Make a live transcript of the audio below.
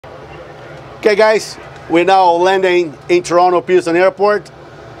Okay guys, we're now landing in Toronto Pearson Airport.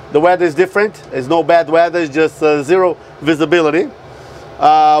 The weather is different. There's no bad weather, it's just zero visibility.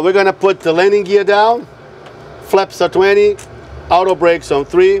 We're gonna put the landing gear down, flaps are 20, auto brakes on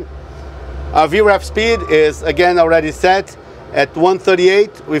 3. Our VRAP speed is again already set at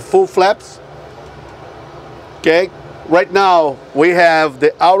 138 with full flaps. Okay, right now we have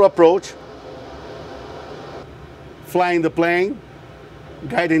the auto approach, flying the plane,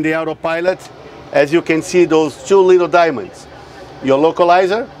 guiding the autopilot. As you can see, those two little diamonds, your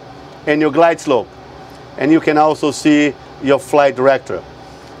localizer and your glide slope. And you can also see your flight director.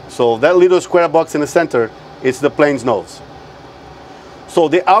 So that little square box in the center is the plane's nose. So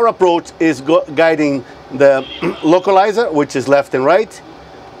the auto approach is guiding the localizer, which is left and right,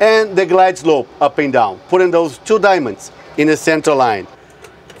 and the glide slope up and down, putting those two diamonds in the center line.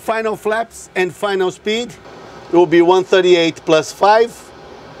 Final flaps and final speed will be 138 plus 5,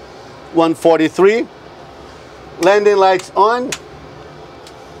 143. Landing lights on.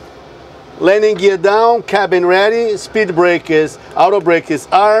 Landing gear down, cabin ready. Speed brake is, auto brake is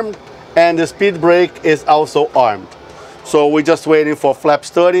armed, and the speed brake is also armed. So we're just waiting for flaps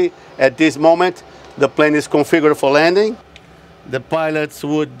 30. At this moment, the plane is configured for landing. The pilots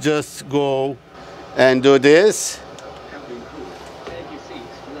would just go and do this.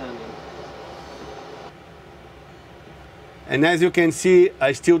 And as you can see,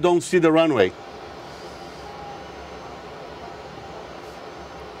 I still don't see the runway.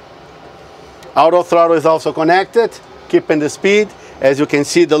 Auto throttle is also connected, keeping the speed. As you can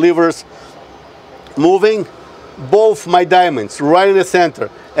see, the levers moving. Both my diamonds right in the center,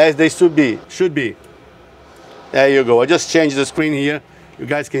 as they should be. There you go. I just changed the screen here. You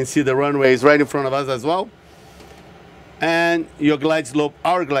guys can see the runway is right in front of us as well. And your glide slope,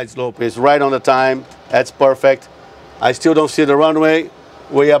 our glide slope is right on the time. That's perfect. I still don't see the runway.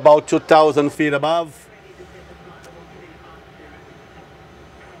 We're about 2,000 feet above.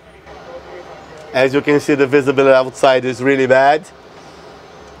 As you can see, the visibility outside is really bad.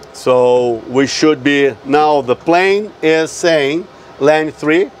 So we should be, now the plane is saying land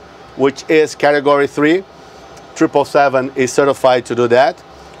 3, which is category 3. 777 is certified to do that.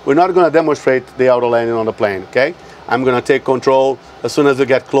 We're not going to demonstrate the auto landing on the plane, okay? I'm going to take control as soon as we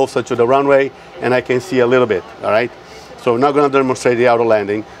get closer to the runway and I can see a little bit, all right? So we're not going to demonstrate the auto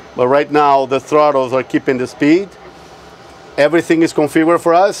landing, but right now the throttles are keeping the speed. Everything is configured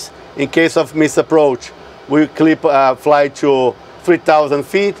for us. In case of misapproach, we fly to 3,000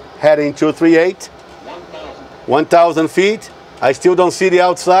 feet, heading to 38. 1,000 feet. I still don't see the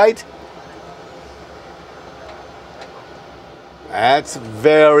outside. That's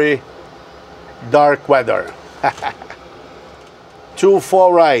very dark weather.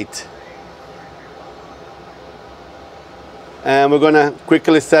 24 right. And we're gonna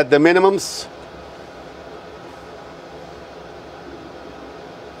quickly set the minimums.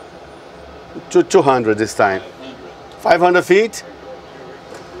 To 200 this time. 500 feet.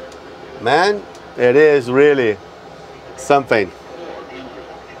 Man, it is really something.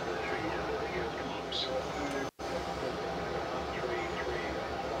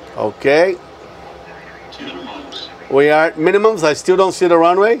 Okay. We are at minimums. I still don't see the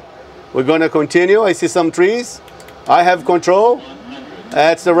runway. We're going to continue. I see some trees. I have control.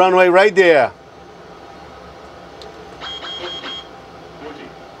 That's the runway right there. 40,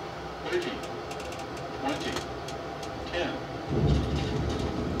 30, 20, 10.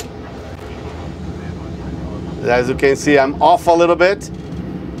 As you can see, I'm off a little bit.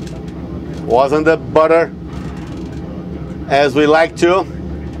 Wasn't the butter as we like to.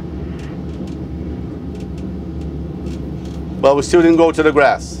 But we still didn't go to the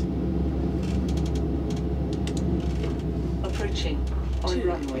grass. Approaching on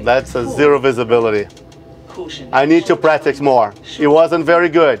runway. That's a zero visibility. I need to practice more. It wasn't very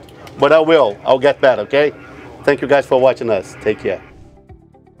good, but I will. I'll get better, okay? Thank you guys for watching us. Take care.